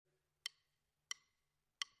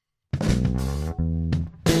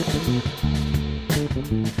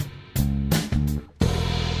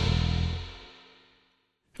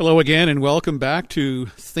Hello again, and welcome back to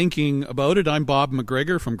Thinking About It. I'm Bob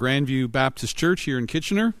McGregor from Grandview Baptist Church here in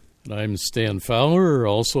Kitchener. And I'm Stan Fowler,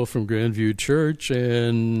 also from Grandview Church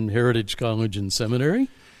and Heritage College and Seminary.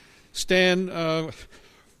 Stan, you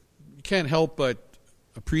can't help but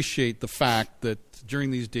appreciate the fact that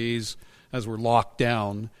during these days, as we're locked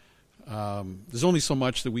down, there's only so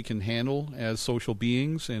much that we can handle as social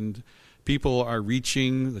beings, and people are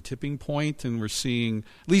reaching the tipping point, and we're seeing,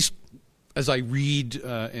 at least as I read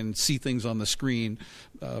and see things on the screen,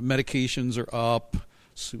 medications are up,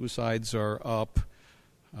 suicides are up,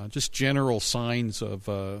 just general signs of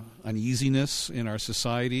uneasiness in our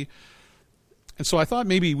society. And so I thought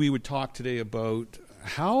maybe we would talk today about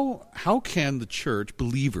how can the church,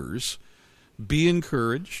 believers, be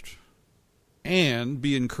encouraged and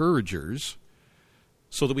be encouragers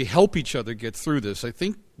so that we help each other get through this. I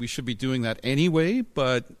think we should be doing that anyway,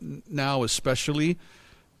 but now especially,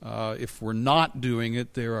 if we're not doing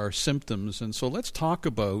it, there are symptoms. And so let's talk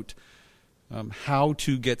about how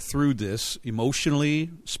to get through this emotionally,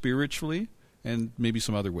 spiritually, and maybe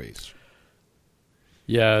some other ways.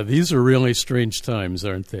 Yeah, these are really strange times,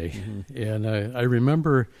 aren't they? Mm-hmm. And I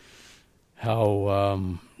remember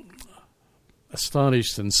how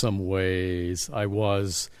astonished in some ways I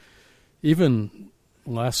was, even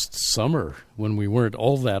last summer when we weren't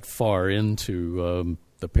all that far into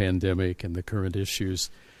the pandemic and the current issues.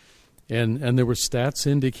 And there were stats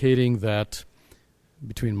indicating that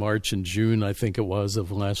between March and June, I think it was,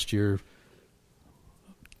 of last year,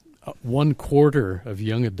 1/4 of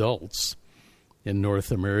young adults in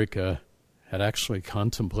North America had actually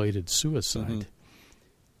contemplated suicide. Mm-hmm.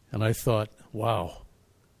 And I thought, wow,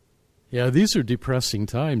 yeah, these are depressing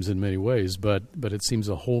times in many ways, but it seems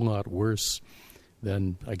a whole lot worse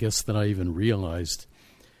than I even realized.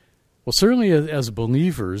 Well, certainly as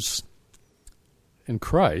believers in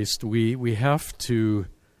Christ, we have to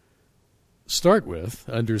start with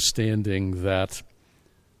understanding that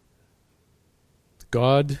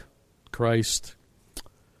God in Christ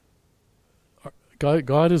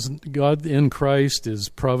is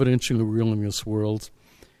providentially ruling this world.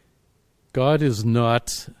 God is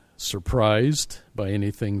not surprised by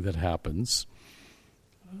anything that happens.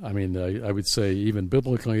 I mean, I would say even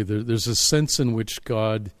biblically, there's a sense in which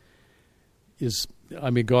God,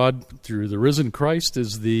 through the risen Christ,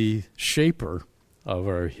 is the shaper of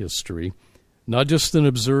our history, not just an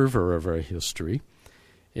observer of our history.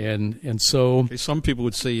 And so... Some people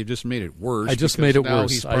would say you just made it worse. I just made it now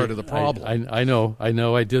worse. He's part of the problem. I know,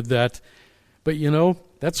 I did that. But,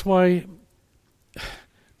 that's why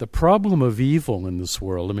the problem of evil in this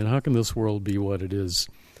world, how can this world be what it is?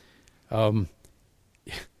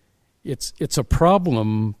 It's a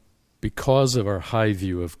problem because of our high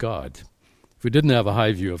view of God. If we didn't have a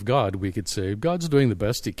high view of God, we could say, God's doing the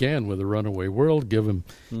best he can with a runaway world. Give him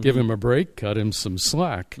a break, cut him some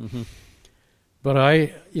slack. Mm-hmm. But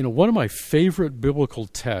one of my favorite biblical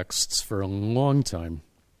texts for a long time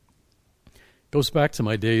goes back to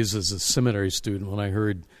my days as a seminary student when I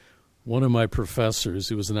heard one of my professors,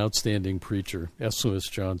 who was an outstanding preacher, S. Lewis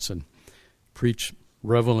Johnson, preach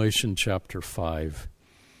Revelation chapter 5.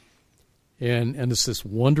 And it's this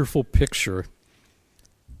wonderful picture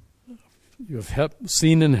you have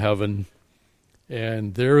seen in heaven,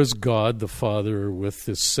 and there is God the Father with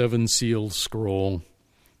this 7-sealed scroll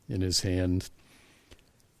in his hand.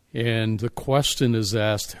 And the question is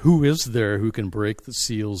asked, who is there who can break the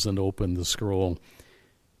seals and open the scroll?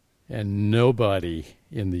 And nobody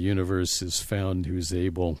in the universe is found who's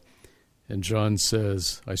able. And John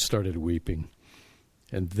says, I started weeping.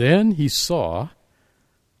 And then he saw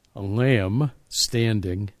a lamb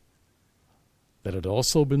standing that had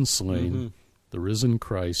also been slain, the risen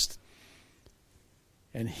Christ.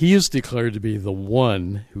 And he is declared to be the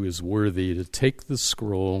one who is worthy to take the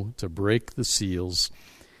scroll, to break the seals,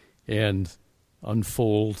 and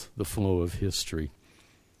unfold the flow of history.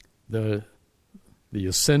 The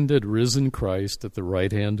ascended, risen Christ at the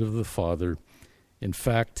right hand of the Father, in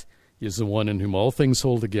fact, is the one in whom all things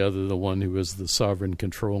hold together, the one who is the sovereign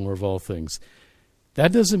controller of all things.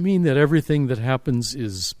 That doesn't mean that everything that happens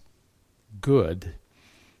is good,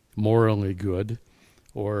 morally good,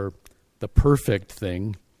 or the perfect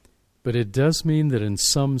thing, but it does mean that in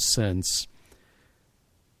some sense,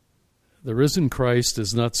 the risen Christ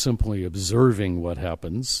is not simply observing what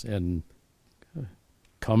happens and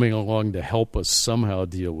coming along to help us somehow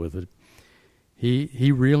deal with it.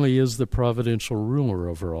 He really is the providential ruler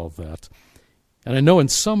over all that. And I know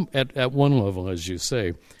at one level, as you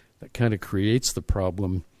say, that kind of creates the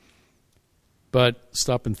problem. But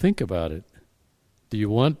stop and think about it. Do you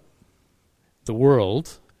want the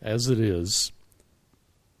world as it is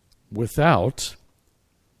without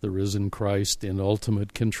the risen Christ in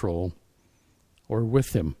ultimate control, or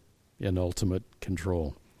with him in ultimate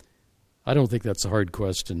control? I don't think that's a hard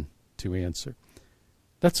question to answer.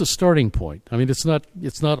 That's a starting point. I mean, it's not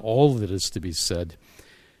all that is to be said,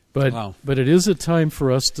 but it is a time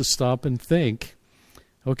for us to stop and think,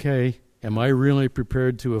 okay, am I really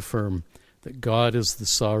prepared to affirm that God is the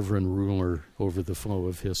sovereign ruler over the flow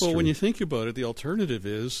of history? Well, when you think about it, the alternative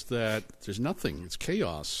is that there's nothing. It's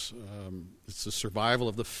chaos. It's the survival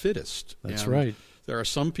of the fittest. That's and right. There are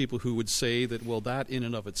some people who would say that, well, that in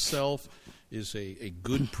and of itself is a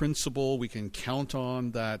good principle. We can count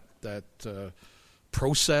on that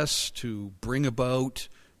process to bring about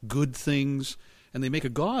good things, and they make a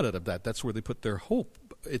god out of that. That's where they put their hope.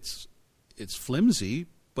 It's flimsy,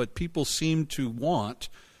 but people seem to want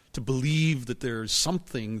to believe that there's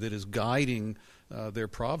something that is guiding their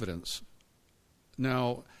providence.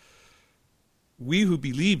 Now, we who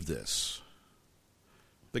believe this,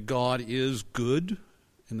 that God is good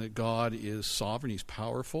and that God is sovereign, he's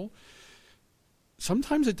powerful,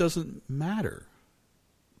 sometimes it doesn't matter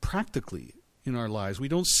practically in our lives. We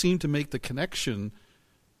don't seem to make the connection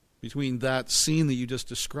between that scene that you just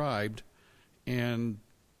described and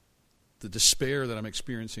the despair that I'm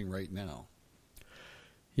experiencing right now.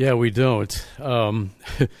 Yeah, we don't.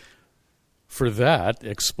 For that,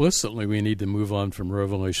 explicitly, we need to move on from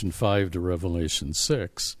Revelation 5 to Revelation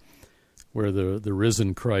 6, where the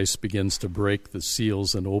risen Christ begins to break the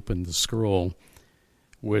seals and open the scroll,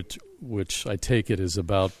 which I take it is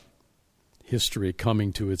about history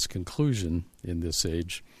coming to its conclusion in this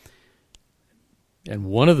age. And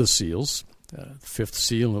one of the seals, the fifth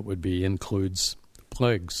seal it would be, includes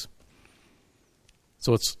plagues.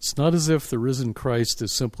 So it's not as if the risen Christ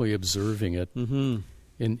is simply observing it. Mm-hmm.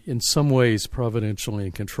 In some ways providentially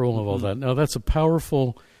in control of all that. Now that's a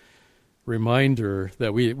powerful reminder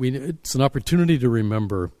that we it's an opportunity to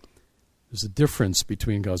remember there's a difference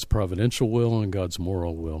between God's providential will and God's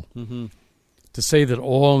moral will. Mm-hmm. To say that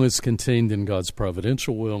all is contained in God's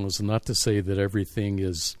providential will is not to say that everything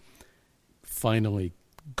is finally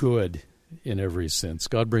good in every sense.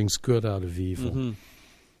 God brings good out of evil. Mm-hmm.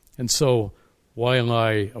 And so while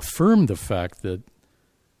I affirm the fact that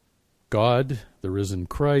God, the risen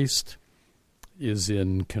Christ, is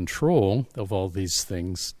in control of all these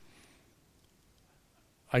things,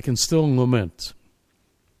 I can still lament.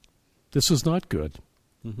 This is not good.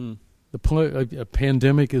 Mm-hmm. A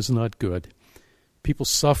pandemic is not good. People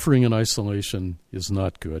suffering in isolation is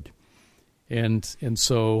not good. And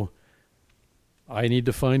so I need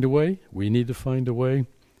to find a way, we need to find a way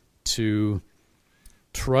to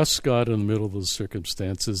trust God in the middle of those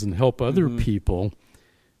circumstances and help other people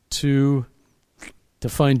to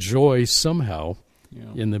find joy somehow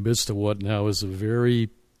in the midst of what now is a very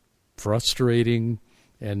frustrating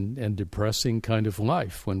and depressing kind of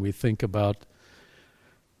life when we think about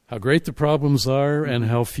how great the problems are and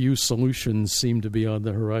how few solutions seem to be on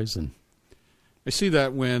the horizon. I see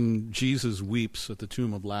that when Jesus weeps at the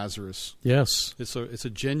tomb of Lazarus. Yes. It's a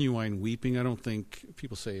genuine weeping. I don't think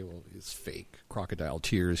people say, well, it's fake, crocodile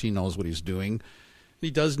tears. He knows what he's doing. He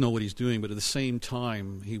does know what he's doing, but at the same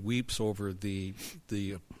time, he weeps over the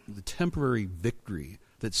temporary victory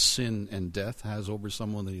that sin and death has over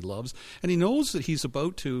someone that he loves. And he knows that he's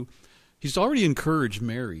already encouraged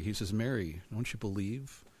Mary. He says, Mary, don't you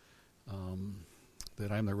believe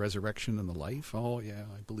that I'm the resurrection and the life? Oh, yeah,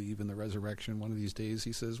 I believe in the resurrection. One of these days,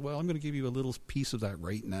 he says, well, I'm going to give you a little piece of that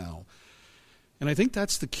right now. And I think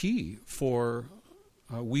that's the key for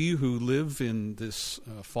we who live in this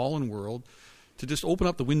fallen world, to just open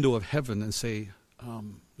up the window of heaven and say,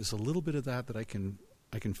 there's a little bit of that I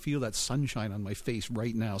can feel that sunshine on my face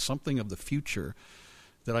right now, something of the future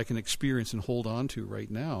that I can experience and hold on to right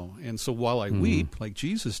now. And so while I weep, like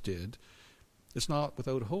Jesus did, it's not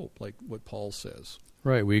without hope, like what Paul says.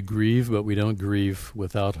 Right, we grieve, but we don't grieve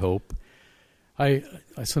without hope. I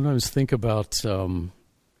sometimes think about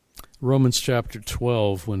Romans chapter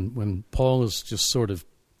 12 when Paul is just sort of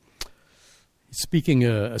speaking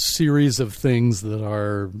a series of things that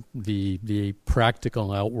are the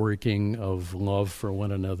practical outworking of love for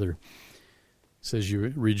one another. It says,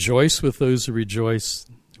 you rejoice with those who rejoice,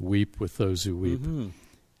 weep with those who weep. Mm-hmm.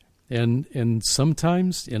 And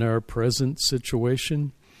sometimes in our present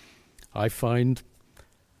situation, I find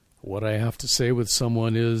what I have to say with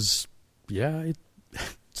someone is,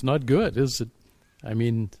 it's not good, is it? I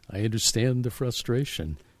mean, I understand the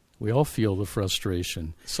frustration. We all feel the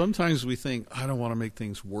frustration. Sometimes we think, I don't want to make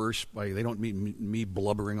things worse. They don't need me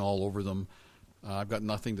blubbering all over them. I've got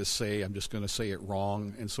nothing to say. I'm just going to say it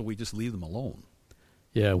wrong. And so we just leave them alone.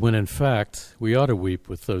 Yeah, when in fact, we ought to weep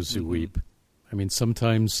with those who Mhm. weep. I mean,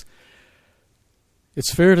 sometimes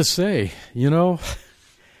it's fair to say,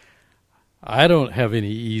 I don't have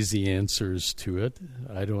any easy answers to it.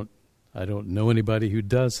 I don't know anybody who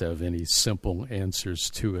does have any simple answers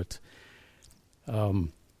to it.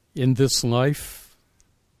 In this life,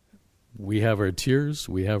 we have our tears,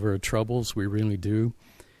 we have our troubles, we really do.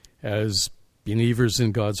 As believers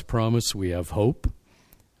in God's promise, we have hope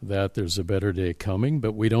that there's a better day coming,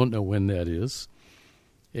 but we don't know when that is.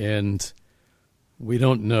 And we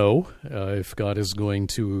don't know if God is going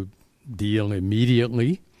to deal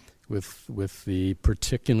immediately with the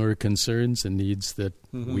particular concerns and needs that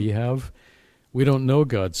we have. We don't know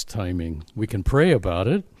God's timing. We can pray about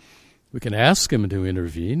it. We can ask Him to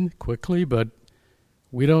intervene quickly, but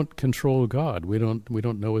we don't control God. We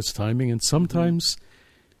don't know His timing, and sometimes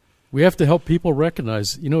we have to help people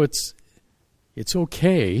recognize, it's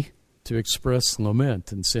okay to express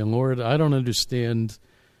lament and say, Lord, I don't understand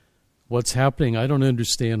what's happening. I don't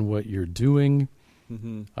understand what you're doing.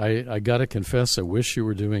 Mm-hmm. I got to confess, I wish you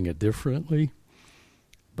were doing it differently,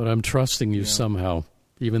 but I'm trusting you somehow,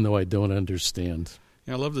 even though I don't understand.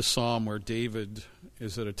 I love the psalm where David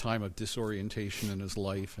is at a time of disorientation in his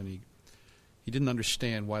life, and he didn't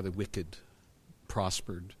understand why the wicked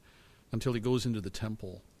prospered until he goes into the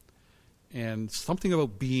temple. And something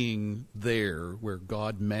about being there where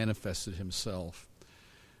God manifested himself,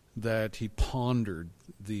 that he pondered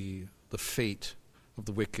the fate of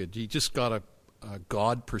the wicked. He just got a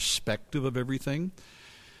God perspective of everything,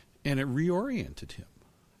 and it reoriented him.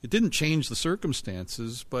 It didn't change the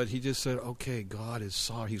circumstances, but he just said, okay, God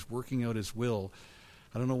he's working out his will.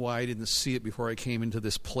 I don't know why I didn't see it before I came into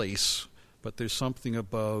this place, but there's something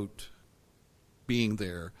about being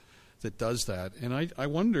there that does that. And I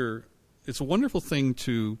wonder, it's a wonderful thing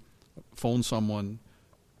to phone someone,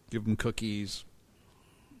 give them cookies,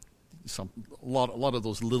 a lot of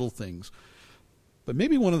those little things. But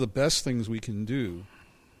maybe one of the best things we can do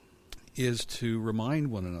is to remind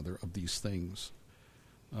one another of these things.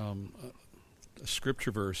 A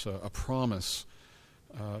scripture verse, a promise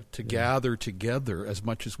to gather together as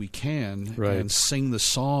much as we can and sing the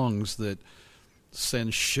songs that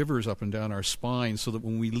send shivers up and down our spine, so that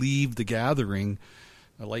when we leave the gathering,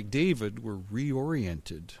 like David, we're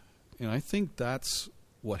reoriented. And I think that's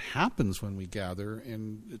what happens when we gather,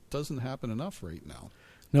 and it doesn't happen enough right now.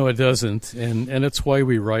 No, it doesn't, and it's why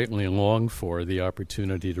we rightly long for the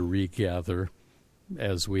opportunity to regather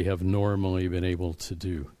as we have normally been able to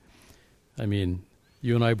do. I mean,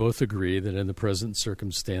 you and I both agree that in the present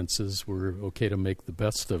circumstances, we're okay to make the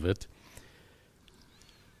best of it.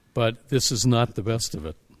 But this is not the best of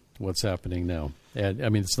it, what's happening now. And I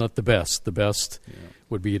mean, it's not the best. The best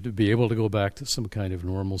would be to be able to go back to some kind of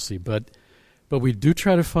normalcy. But we do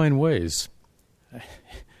try to find ways.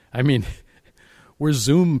 I mean, we're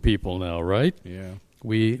Zoom people now, right? Yeah.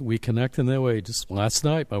 We connect in that way. Just last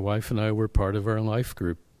night, my wife and I were part of our life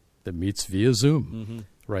group that meets via Zoom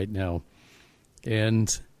right now.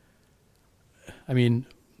 And, I mean,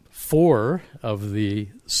 4 of the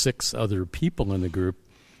 6 other people in the group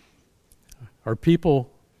are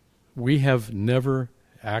people we have never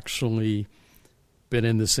actually been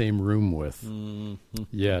in the same room with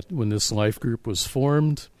yet. When this life group was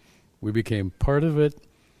formed, we became part of it,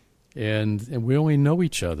 and we only know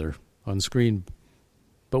each other on screen.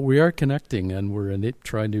 But we are connecting, and we're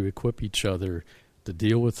trying to equip each other to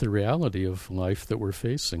deal with the reality of life that we're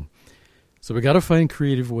facing. So we got to find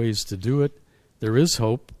creative ways to do it. There is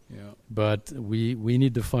hope, but we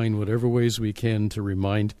need to find whatever ways we can to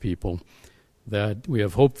remind people that we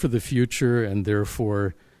have hope for the future, and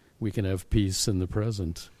therefore we can have peace in the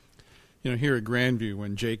present. Here at Grandview,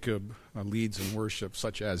 when Jacob leads in worship,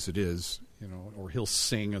 such as it is, or he'll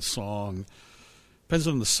sing a song, depends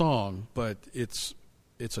on the song, but it's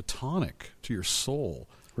a tonic to your soul.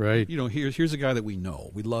 Right. Here's a guy that we know.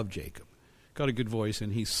 We love Jacob. Got a good voice,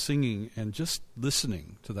 and he's singing, and just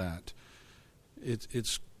listening to that,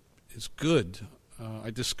 it's good.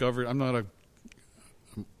 I discovered I'm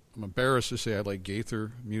embarrassed to say I like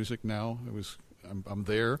Gaither music now. I'm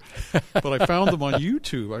there, but I found them on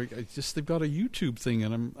YouTube. They've got a YouTube thing,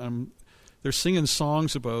 and they're singing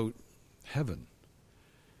songs about heaven,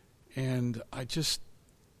 and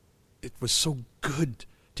it was so good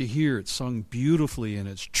to hear it sung beautifully, and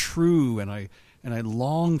it's true, and I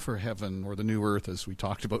long for heaven, or the new earth, as we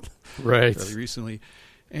talked about fairly recently,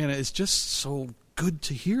 and it's just so good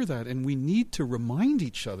to hear that, and we need to remind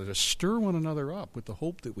each other, to stir one another up with the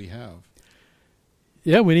hope that we have.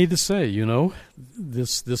 Yeah, we need to say,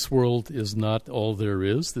 this world is not all there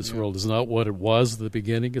is. This world is not what it was at the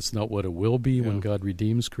beginning. It's not what it will be when God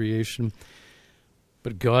redeems creation.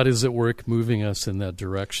 But God is at work moving us in that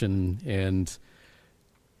direction, and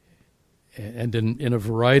in a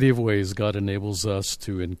variety of ways, God enables us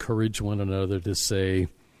to encourage one another to say,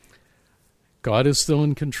 God is still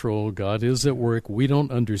in control, God is at work. We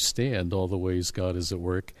don't understand all the ways God is at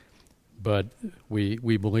work, but we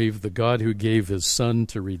believe the God who gave his Son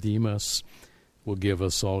to redeem us will give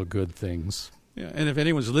us all good things. Yeah, and if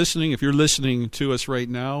anyone's listening, if you're listening to us right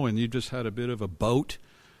now and you just had a bit of a bout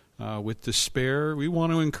with despair, we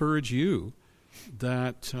want to encourage you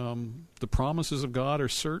that the promises of God are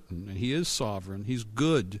certain, and he is sovereign, he's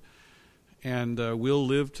good, and we'll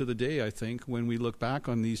live to the day, I think, when we look back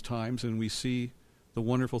on these times and we see the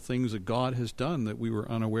wonderful things that God has done that we were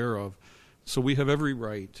unaware of. So we have every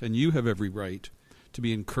right, and you have every right, to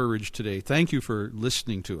be encouraged today. Thank you for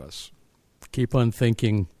listening to us. Keep on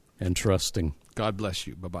thinking and trusting. God bless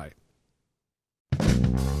you. Bye-bye.